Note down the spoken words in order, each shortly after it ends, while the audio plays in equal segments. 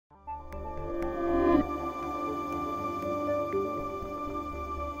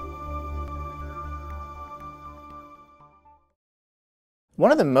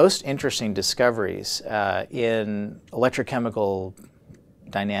One of the most interesting discoveries in electrochemical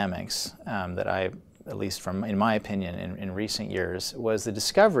dynamics that at least in my opinion, in recent years, was the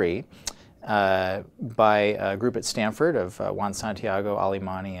discovery by a group at Stanford of Juan Santiago, Ali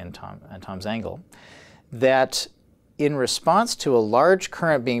Mani, and Tom Zangel, that in response to a large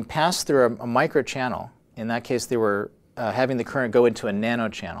current being passed through a microchannel, in that case they were having the current go into a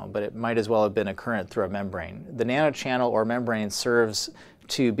nanochannel, but it might as well have been a current through a membrane. The nanochannel or membrane serves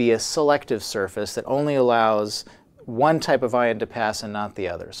to be a selective surface that only allows one type of ion to pass and not the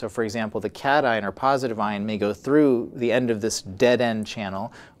other. So for example, the cation or positive ion may go through the end of this dead end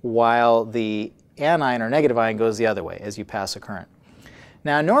channel, while the anion or negative ion goes the other way as you pass a current.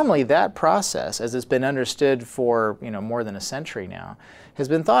 Now normally that process, as it's been understood for more than a century now, has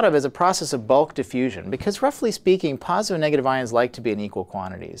been thought of as a process of bulk diffusion, because roughly speaking, positive and negative ions like to be in equal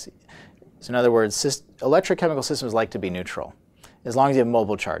quantities. So in other words, electrochemical systems like to be neutral, as long as you have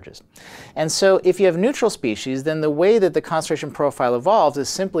mobile charges. And so if you have neutral species, then the way that the concentration profile evolves is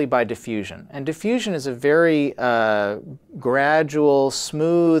simply by diffusion. And diffusion is a very gradual,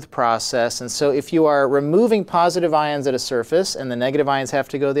 smooth process. And so if you are removing positive ions at a surface and the negative ions have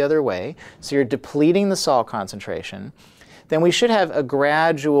to go the other way, so you're depleting the salt concentration, then we should have a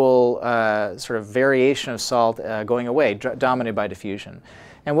gradual sort of variation of salt going away, dominated by diffusion.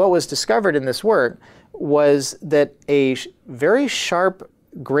 And what was discovered in this work was that a very sharp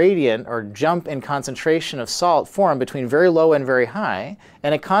gradient or jump in concentration of salt formed between very low and very high,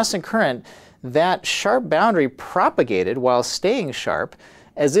 and at constant current, that sharp boundary propagated while staying sharp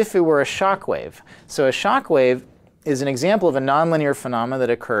as if it were a shock wave. So a shock wave is an example of a nonlinear phenomenon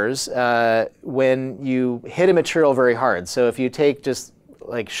that occurs when you hit a material very hard. So if you take just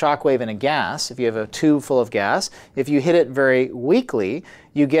like shock wave in a gas, if you have a tube full of gas, if you hit it very weakly,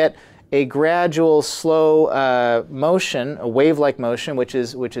 you get a gradual, slow motion, a wave-like motion, which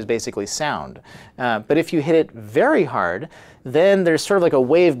is basically sound. But if you hit it very hard, then there's sort of like a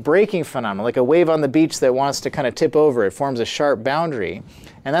wave breaking phenomenon, like a wave on the beach that wants to kind of tip over. It forms a sharp boundary,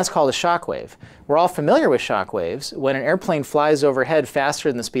 and that's called a shock wave. We're all familiar with shock waves. When an airplane flies overhead faster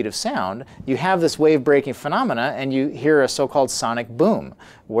than the speed of sound, you have this wave breaking phenomena, and you hear a so-called sonic boom,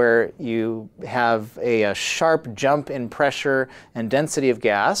 where you have a sharp jump in pressure and density of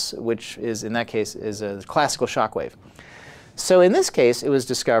gas, which is, in that case, is a classical shock wave. So in this case, it was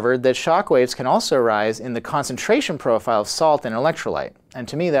discovered that shock waves can also arise in the concentration profile of salt in an electrolyte. And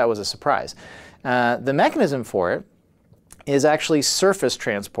to me, that was a surprise. The mechanism for it is actually surface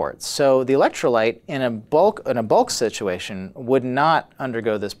transport. So the electrolyte in a bulk situation would not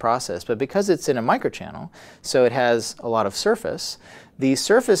undergo this process, but because it's in a microchannel, so it has a lot of surface, the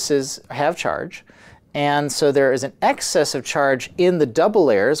surfaces have charge, and so there is an excess of charge in the double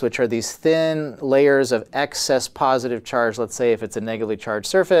layers, which are these thin layers of excess positive charge, let's say if it's a negatively charged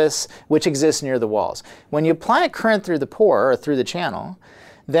surface, which exists near the walls. When you apply a current through the pore or through the channel,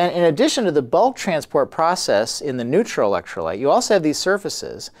 then in addition to the bulk transport process in the neutral electrolyte, you also have these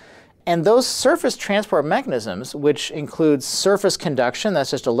surfaces. And those surface transport mechanisms, which includes surface conduction,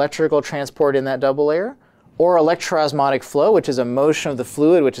 that's just electrical transport in that double layer, or electroosmotic flow, which is a motion of the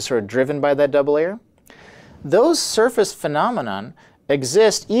fluid which is sort of driven by that double layer, those surface phenomenon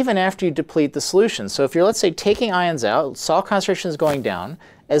exist even after you deplete the solution. So if you're, let's say, taking ions out, salt concentration is going down,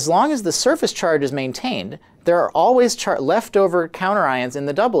 as long as the surface charge is maintained, there are always leftover counterions in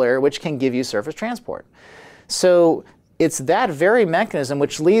the double layer which can give you surface transport. So it's that very mechanism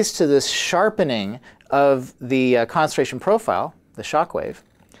which leads to this sharpening of the concentration profile, the shock wave.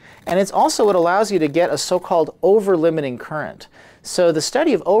 And it's also what allows you to get a so-called over-limiting current. So the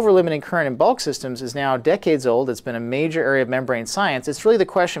study of over-limiting current in bulk systems is now decades old. It's been a major area of membrane science. It's really the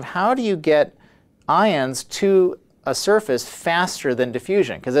question of how do you get ions to a surface faster than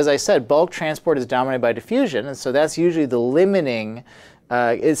diffusion? Because as I said, bulk transport is dominated by diffusion, and so that's usually the limiting,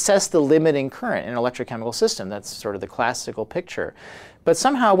 it sets the limiting current in an electrochemical system. That's sort of the classical picture. But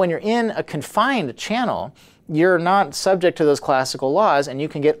somehow when you're in a confined channel, you're not subject to those classical laws, and you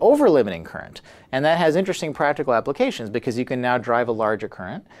can get over-limiting current. And that has interesting practical applications because you can now drive a larger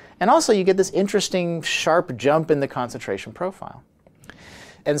current. And also you get this interesting sharp jump in the concentration profile.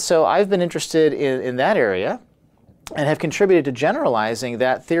 And so I've been interested in that area and have contributed to generalizing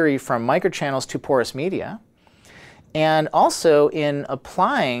that theory from microchannels to porous media, and also in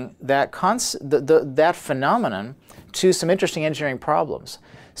applying that, that phenomenon to some interesting engineering problems.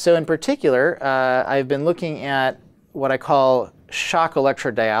 So in particular, I've been looking at what I call shock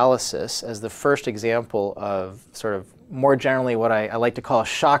electrodialysis as the first example of sort of more generally what I like to call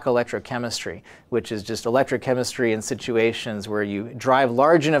shock electrochemistry, which is just electrochemistry in situations where you drive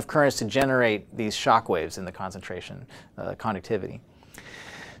large enough currents to generate these shock waves in the concentration conductivity.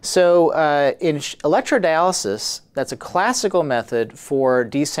 So in electrodialysis, that's a classical method for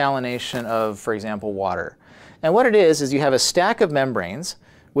desalination of, for example, water. And what it is you have a stack of membranes,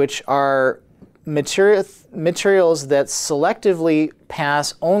 which are materials that selectively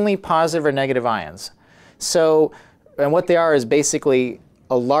pass only positive or negative ions. So, and what they are is basically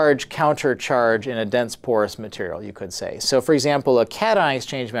a large counter charge in a dense porous material, you could say. So for example, a cation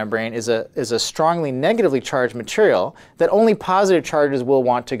exchange membrane is a strongly negatively charged material that only positive charges will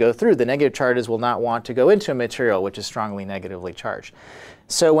want to go through. The negative charges will not want to go into a material which is strongly negatively charged.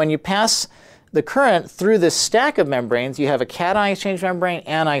 So when you pass the current through this stack of membranes, you have a cation exchange membrane,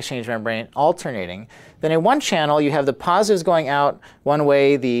 anion exchange membrane alternating. Then in one channel, you have the positives going out one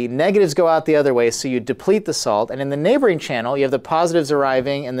way, the negatives go out the other way, so you deplete the salt. And in the neighboring channel, you have the positives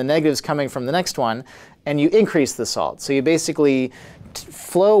arriving and the negatives coming from the next one, and you increase the salt. So you basically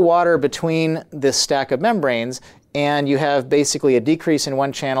flow water between this stack of membranes, and you have basically a decrease in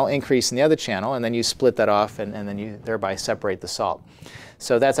one channel, increase in the other channel, and then you split that off, and then you thereby separate the salt.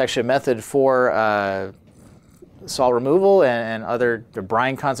 So that's actually a method for salt removal and other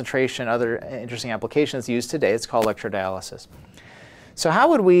brine concentration, other interesting applications used today. It's called electrodialysis. So how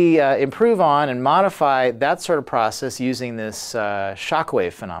would we improve on and modify that sort of process using this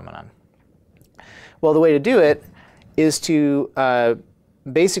shockwave phenomenon? Well, the way to do it is to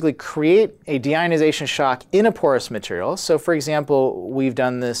basically create a deionization shock in a porous material. So for example, we've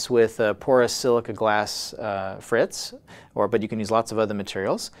done this with porous silica glass frits, but you can use lots of other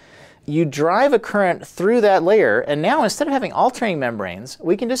materials. You drive a current through that layer, and now instead of having alternating membranes,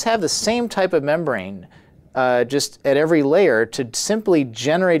 we can just have the same type of membrane just at every layer to simply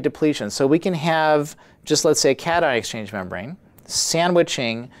generate depletion. So we can have just, let's say, a cation exchange membrane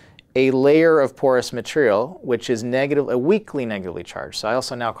sandwiching a layer of porous material which is weakly negatively charged. So I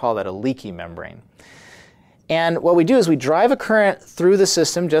also now call that a leaky membrane. And what we do is we drive a current through the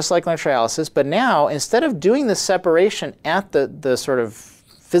system just like electrolysis, but now instead of doing the separation at the sort of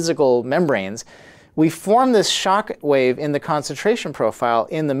physical membranes, we form this shock wave in the concentration profile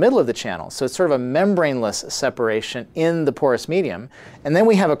in the middle of the channel. So it's sort of a membraneless separation in the porous medium. And then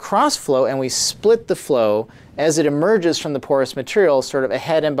we have a cross flow, and we split the flow as it emerges from the porous material sort of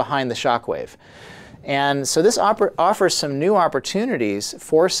ahead and behind the shock wave. And so this offers some new opportunities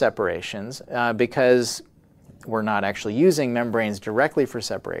for separations because we're not actually using membranes directly for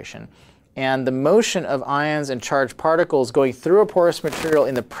separation. And the motion of ions and charged particles going through a porous material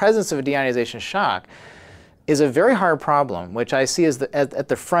in the presence of a deionization shock is a very hard problem, which I see as at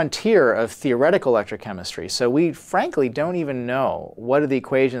the frontier of theoretical electrochemistry. So we frankly don't even know what are the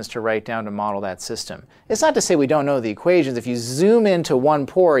equations to write down to model that system. It's not to say we don't know the equations. If you zoom into one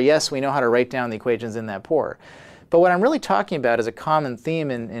pore, yes, we know how to write down the equations in that pore. But what I'm really talking about is a common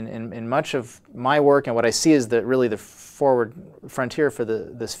theme in much of my work, and what I see as really the forward frontier for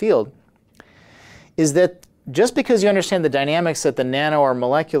this field, is that just because you understand the dynamics at the nano or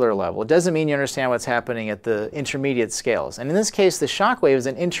molecular level, it doesn't mean you understand what's happening at the intermediate scales. And in this case, the shock wave is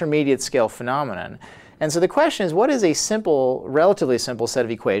an intermediate scale phenomenon. And so the question is, what is a simple, relatively simple set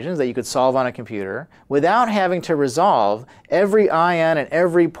of equations that you could solve on a computer without having to resolve every ion and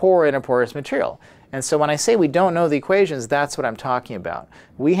every pore in a porous material? And so when I say we don't know the equations, that's what I'm talking about.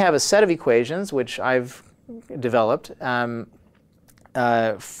 We have a set of equations which I've developed for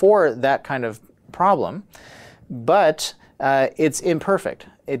that kind of problem, but it's imperfect.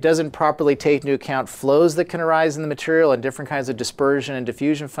 It doesn't properly take into account flows that can arise in the material and different kinds of dispersion and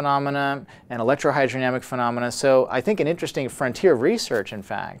diffusion phenomena and electrohydrodynamic phenomena. So I think an interesting frontier of research, in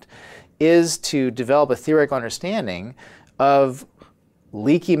fact, is to develop a theoretical understanding of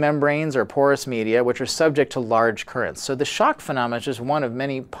leaky membranes or porous media which are subject to large currents. So the shock phenomenon is just one of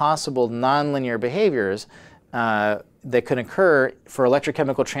many possible nonlinear behaviors that could occur for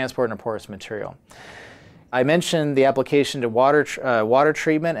electrochemical transport in a porous material. I mentioned the application to water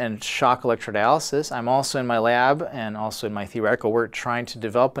treatment and shock electrodialysis. I'm also in my lab and also in my theoretical work trying to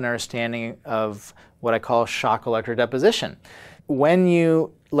develop an understanding of what I call shock electrodeposition. When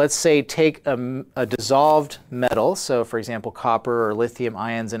you, let's say, take a dissolved metal, so for example copper or lithium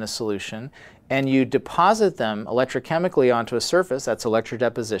ions in a solution, and you deposit them electrochemically onto a surface, that's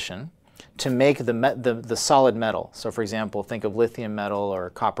electrodeposition, to make the solid metal. So for example, think of lithium metal or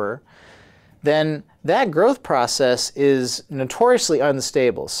copper. Then that growth process is notoriously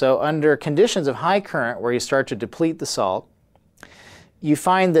unstable. So under conditions of high current where you start to deplete the salt, you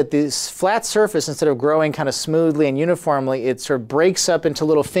find that this flat surface, instead of growing kind of smoothly and uniformly, it sort of breaks up into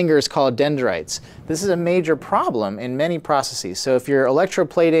little fingers called dendrites. This is a major problem in many processes. So if you're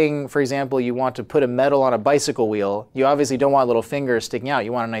electroplating, for example, you want to put a metal on a bicycle wheel, you obviously don't want little fingers sticking out.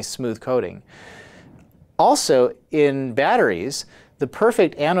 You want a nice smooth coating. Also, in batteries, the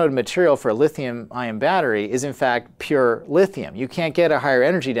perfect anode material for a lithium-ion battery is in fact pure lithium. You can't get a higher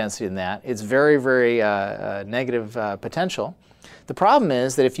energy density than that. It's very, very negative potential. The problem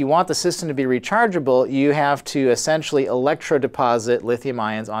is that if you want the system to be rechargeable, you have to essentially electrodeposit lithium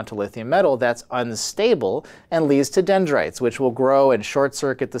ions onto lithium metal that's unstable and leads to dendrites, which will grow and short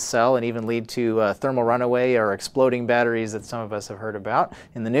circuit the cell and even lead to thermal runaway or exploding batteries that some of us have heard about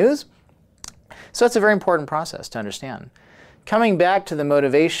in the news. So it's a very important process to understand. Coming back to the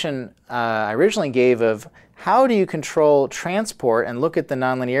motivation I originally gave of how do you control transport and look at the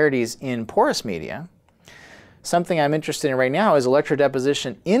nonlinearities in porous media, something I'm interested in right now is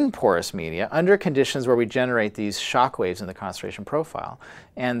electrodeposition in porous media under conditions where we generate these shock waves in the concentration profile.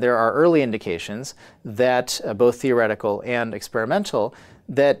 And there are early indications that, both theoretical and experimental,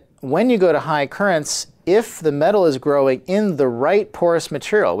 that when you go to high currents, if the metal is growing in the right porous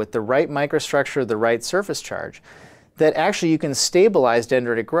material with the right microstructure, the right surface charge, that actually you can stabilize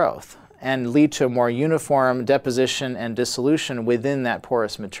dendritic growth and lead to a more uniform deposition and dissolution within that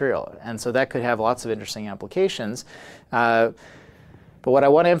porous material. And so that could have lots of interesting applications. But what I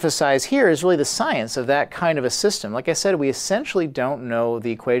want to emphasize here is really the science of that kind of a system. Like I said, we essentially don't know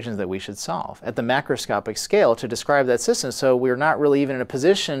the equations that we should solve at the macroscopic scale to describe that system. So we're not really even in a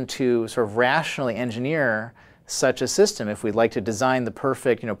position to sort of rationally engineer such a system. If we'd like to design the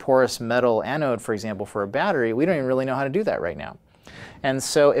perfect, porous metal anode, for example, for a battery, we don't even really know how to do that right now. And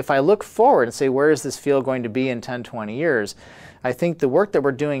so if I look forward and say, where is this field going to be in 10, 20 years, I think the work that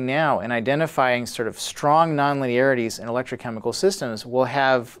we're doing now in identifying sort of strong nonlinearities in electrochemical systems will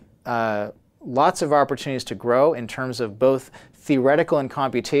have lots of opportunities to grow in terms of both theoretical and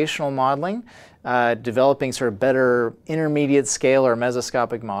computational modeling, developing sort of better intermediate scale or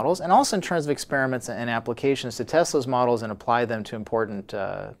mesoscopic models, and also in terms of experiments and applications to test those models and apply them to important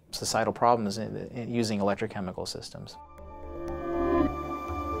societal problems using electrochemical systems.